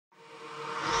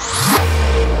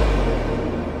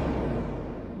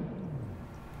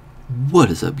What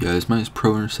is up, guys? My name is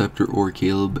ProInterceptor or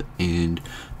Caleb, and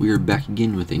we are back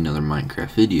again with another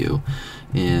Minecraft video.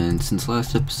 And since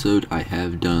last episode, I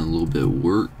have done a little bit of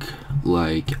work.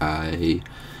 Like I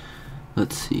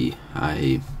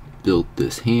built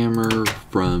this hammer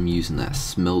from using that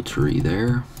smeltery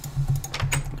there,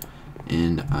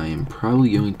 and I am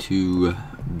probably going to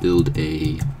build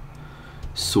a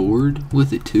sword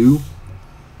with it too.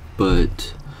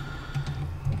 But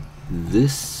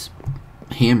this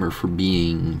hammer, for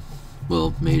being,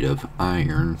 well, made of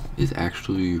iron, is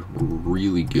actually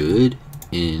really good,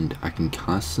 and I can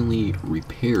constantly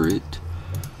repair it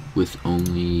with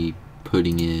only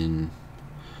putting in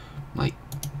like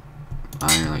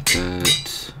iron like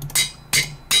that,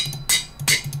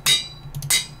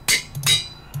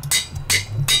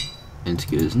 and it's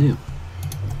good as new.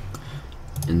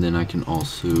 And then I can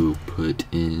also put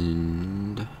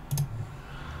in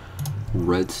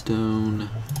redstone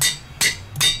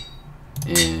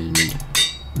and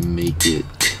make it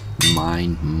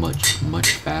mine much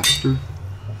faster.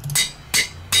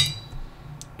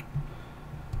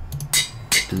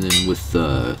 And then with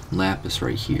the lapis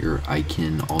right here, I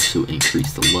can also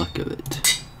increase the luck of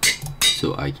it,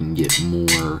 so I can get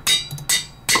more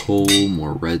coal,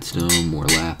 more redstone, more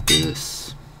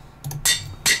lapis.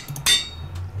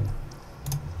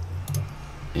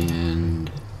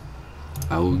 And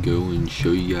I will go and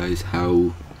show you guys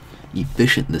how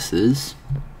efficient this is,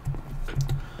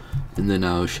 and then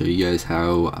I'll show you guys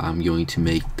how I'm going to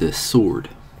make this sword.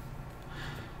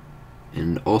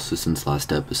 And also, since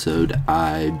last episode,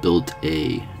 I built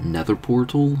a nether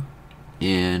portal,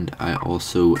 and I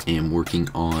also am working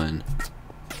on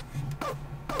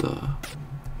the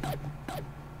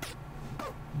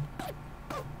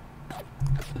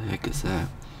heck is that?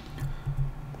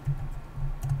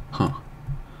 Huh.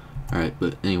 Alright,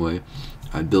 but anyway,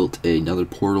 I built another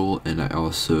portal, and I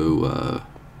also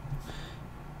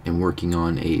am working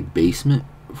on a basement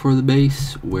for the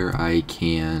base where I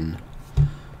can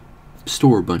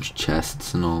store a bunch of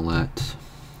chests and all that.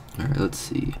 Alright, let's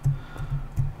see.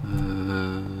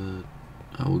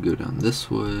 I will go down this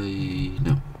way.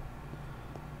 No.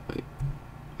 Wait.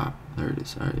 Ah, there it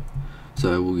is. Alright.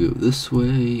 So I will go this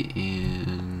way,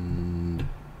 and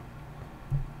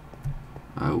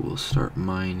I will start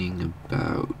mining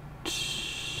about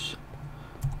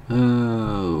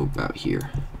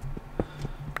here.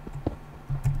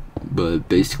 But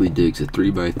basically digs a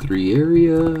 3x3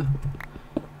 area,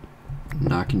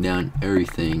 knocking down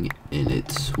everything in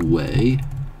its way.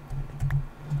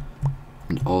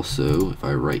 And also, if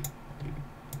I wait,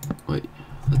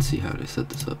 let's see, how do I set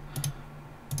this up?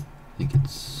 I think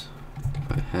it's,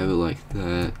 if I have it like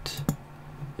that,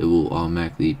 it will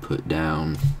automatically put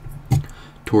down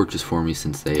torches for me,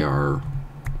 since they are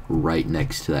right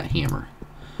next to that hammer.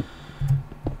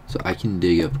 So I can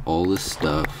dig up all this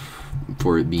stuff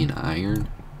for it being iron,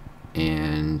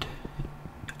 and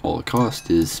all it costs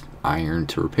is iron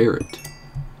to repair it.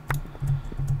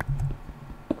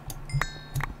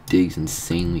 Digs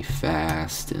insanely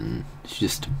fast, and it's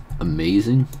just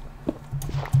amazing.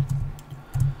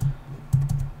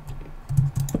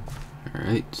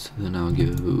 Alright, so then I'll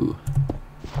go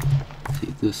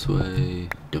see this way.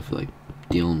 Don't feel like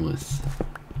dealing with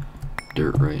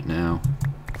dirt right now.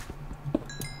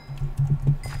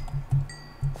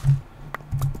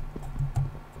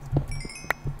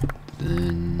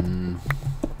 Then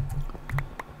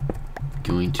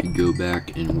going to go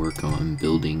back and work on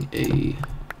building a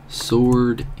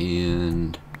sword,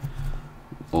 and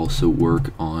also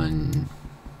work on,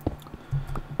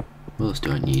 what else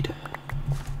do I need?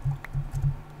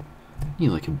 I need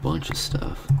like a bunch of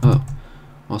stuff. Oh,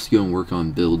 also go and work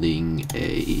on building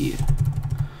a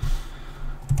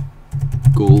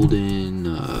golden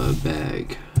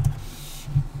bag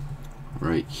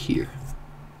right here.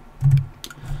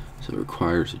 So it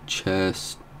requires a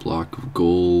chest, block of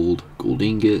gold, gold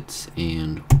ingots,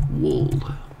 and wool.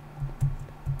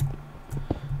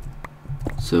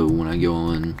 So when I go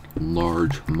on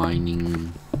large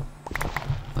mining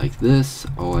like this,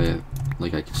 I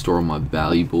can store all my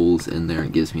valuables in there, and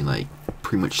it gives me like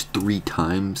pretty much 3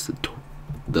 times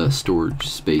the storage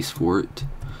space for it.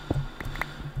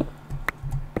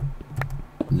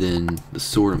 Then the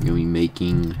sword, I'm going to be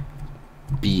making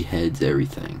beheads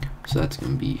everything, so that's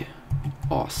going to be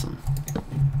awesome.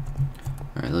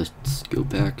 Alright, let's go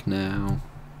back now.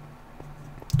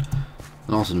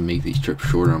 And also, to make these trips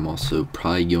shorter, I'm also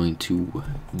probably going to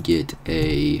get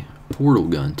a portal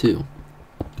gun too.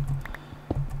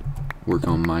 Work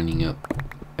on mining up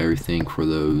everything for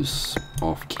those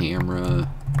off camera.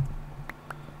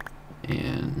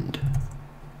 And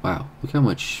wow, look how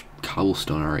much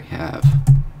cobblestone I already have.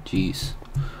 Jeez.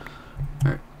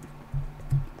 Alright.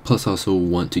 Plus, I also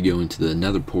want to go into the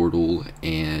nether portal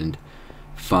and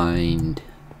find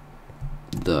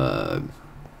the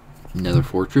nether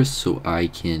fortress so I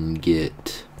can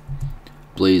get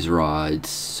blaze rods,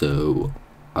 so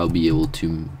I'll be able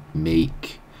to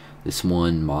make this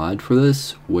one mod for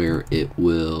this where it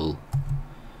will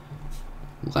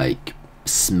like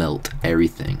smelt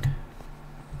everything.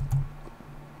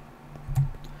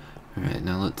 Alright,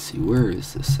 now let's see, where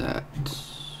is this at?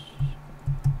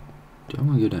 Do I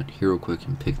want to go down here real quick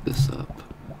and pick this up?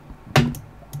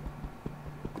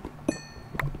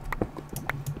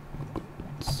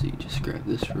 Let's see, just grab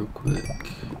this real quick.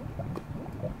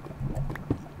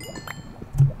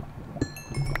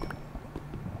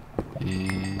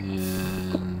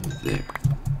 And there.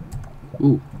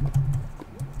 Ooh.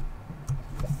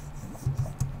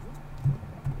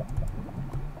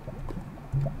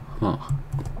 Huh.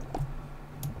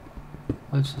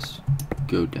 Let's just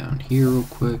go down here real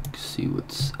quick, see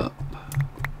what's up.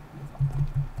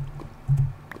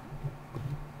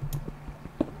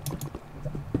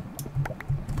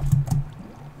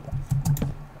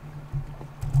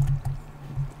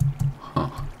 Huh.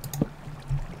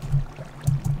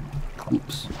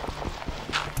 Oops.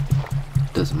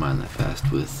 Doesn't mind that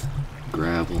fast with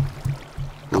gravel.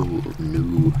 Oh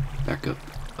no. Back up,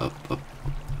 up, up.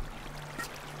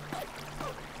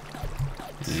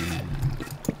 And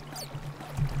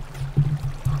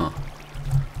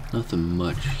nothing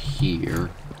much here.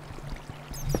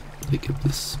 Pick up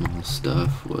this small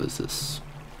stuff. What is this?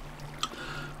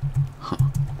 Huh.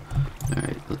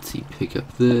 Alright, let's see. Pick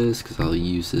up this because I'll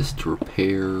use this to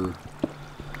repair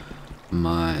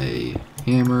my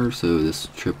hammer, so this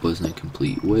trip wasn't a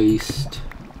complete waste.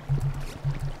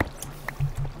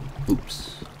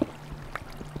 Oops.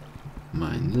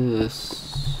 Mine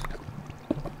this.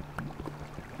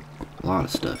 A lot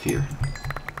of stuff here.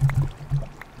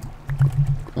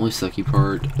 Only sucky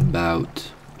part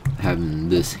about having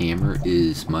this hammer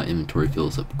is my inventory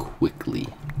fills up quickly.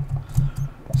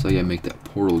 So I gotta make that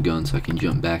portal gun so I can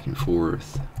jump back and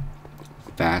forth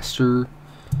faster,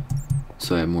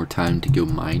 so I have more time to go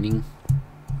mining.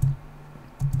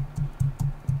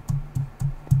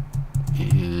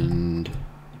 And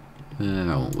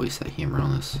I won't waste that hammer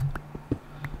on this.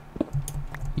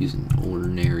 Use an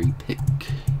ordinary pick.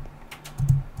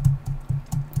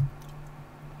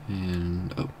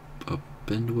 And up, up,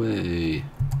 and away.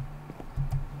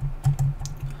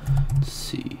 Let's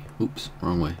see. Oops,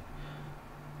 wrong way.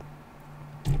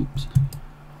 Oops.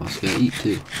 Also gotta eat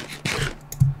too.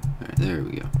 Alright, there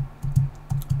we go.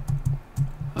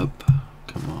 Up.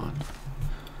 Come on.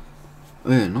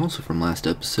 Oh yeah, and also from last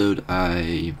episode,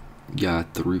 I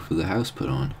got the roof of the house put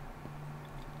on.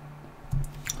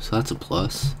 So that's a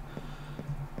plus.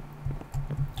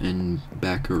 And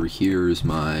back over here is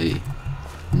my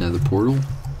nether portal.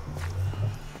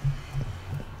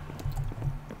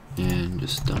 And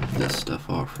just dump this stuff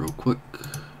off real quick.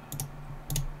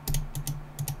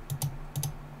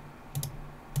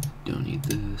 Don't need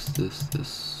this,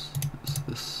 this.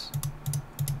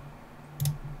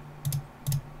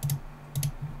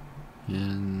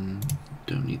 And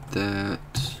don't need that.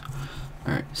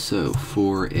 Alright, so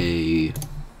for a...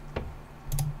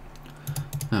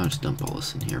 I'll just dump all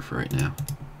this in here for right now.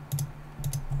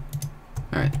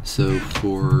 Alright, so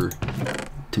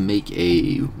to make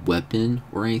a weapon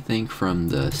or anything from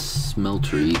the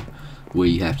smeltery, what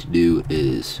you have to do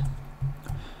is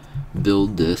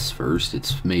build this first.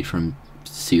 It's made from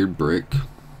seared brick.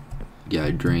 You got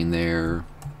a drain there,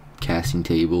 casting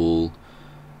table,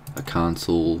 a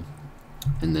console,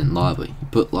 and then lava. You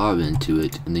put lava into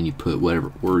it, and then you put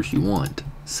whatever ores you want.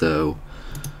 So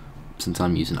since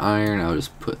I'm using iron, I'll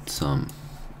just put some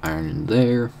iron in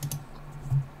there.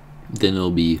 Then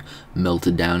it'll be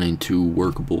melted down into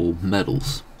workable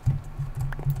metals.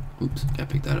 Oops, gotta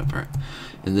pick that up. Alright.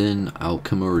 And then I'll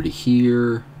come over to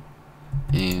here,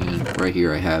 and right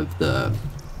here I have the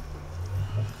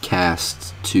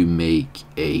cast to make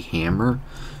a hammer,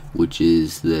 which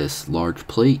is this large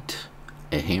plate,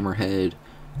 a hammerhead,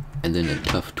 and then a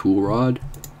tough tool rod.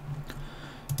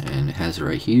 And it has it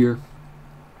right here.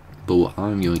 But what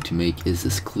I'm going to make is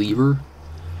this cleaver.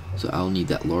 So I'll need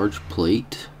that large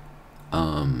plate,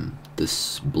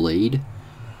 this blade,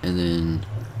 and then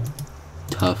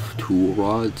tough tool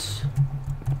rods.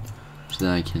 So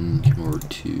then I can come over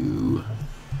to,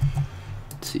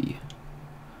 let's see,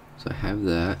 so I have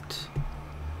that,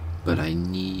 but I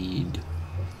need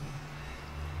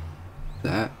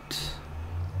that,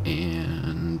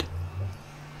 and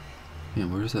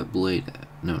man, where's that blade at?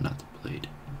 No, not the blade.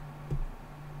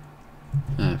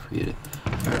 Forget it.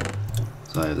 Alright,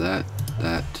 so I have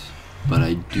that,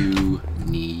 I do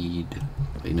need,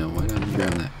 wait, no, why did I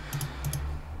grab that?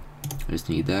 I just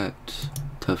need that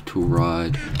tough tool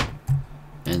rod,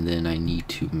 and then I need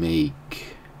to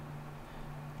make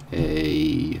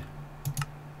a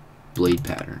blade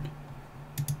pattern,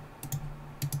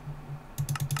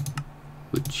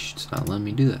 which it's not letting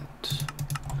me do that.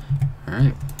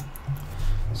 Alright,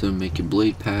 so make a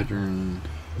blade pattern,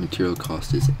 material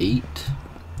cost is 8. So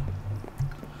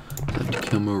I have to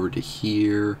come over to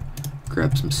here,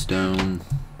 grab some stone,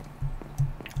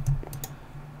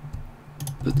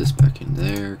 put this back in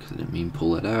there because I didn't mean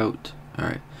pull it out.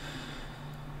 Alright,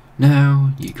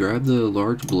 now you grab the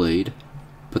large blade,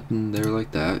 put it in there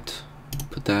like that,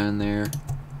 put that in there,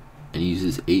 and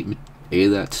uses 8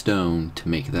 of that stone to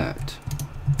make that.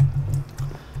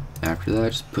 After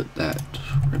that, just put that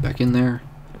right back in there,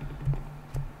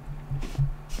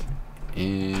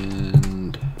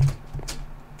 and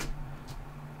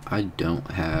I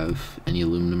don't have any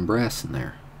aluminum brass in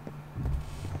there.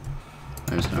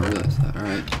 I just now realized that.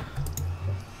 Alright.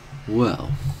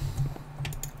 Well,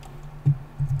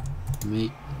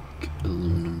 make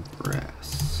aluminum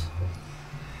brass.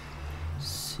 Let's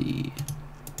see.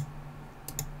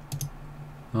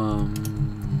 How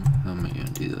am I gonna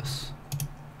do this?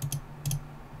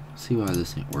 Let's see why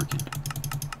this ain't working.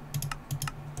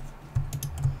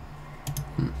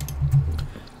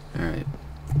 Alright.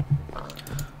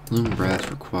 Aluminum brass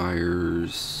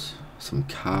requires some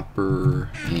copper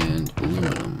and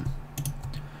aluminum.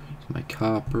 There's my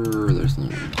copper, there's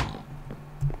aluminum.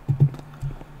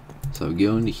 So I'll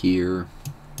go into here,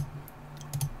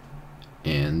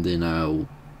 and then I'll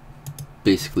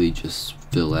basically just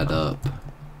fill that up.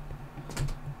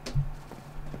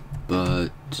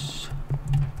 But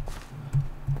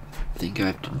I think I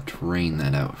have to drain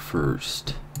that out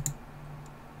first.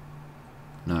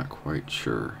 Not quite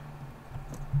sure.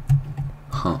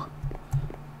 Huh.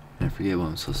 I forget what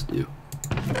I'm supposed to do.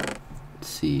 Let's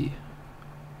see.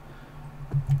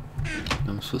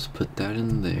 I'm supposed to put that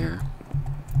in there.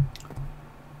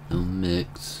 It'll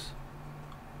mix.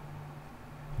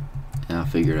 And I'll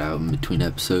figure it out in between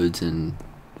episodes and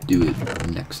do it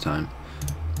next time.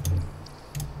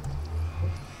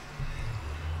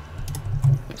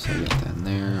 So I got that in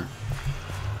there.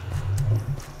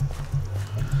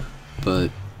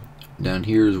 But down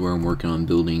here is where I'm working on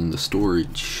building the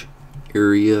storage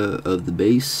area of the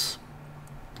base,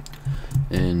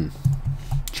 and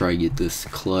try to get this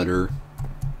clutter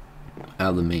out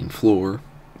of the main floor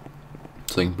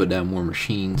so I can put down more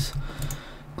machines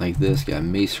like this. Got a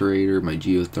macerator, my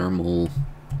geothermal,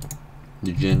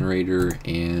 the generator,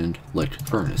 and electric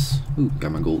furnace. Ooh,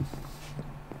 got my gold.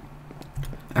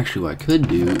 Actually, what I could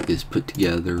do is put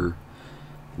together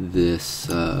this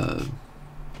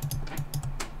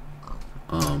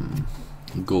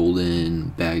golden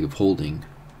bag of holding.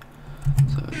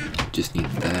 So I just need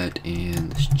that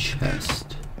and this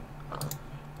chest.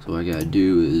 So what I gotta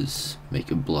do is make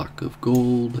a block of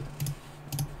gold,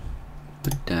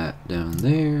 put that down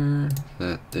there,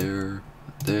 that there,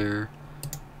 there.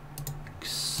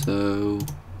 So,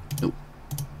 nope,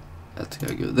 that's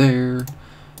gotta go there.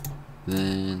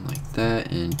 Then like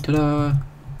that, and ta-da!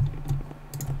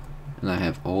 And I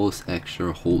have all this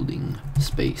extra holding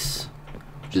space,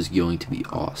 which is going to be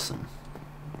awesome.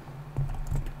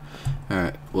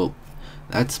 Alright, well,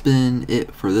 that's been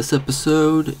it for this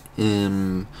episode.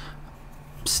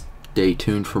 Stay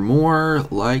tuned for more.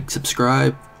 Like,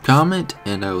 subscribe, comment,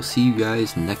 and I will see you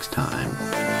guys next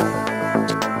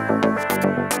time.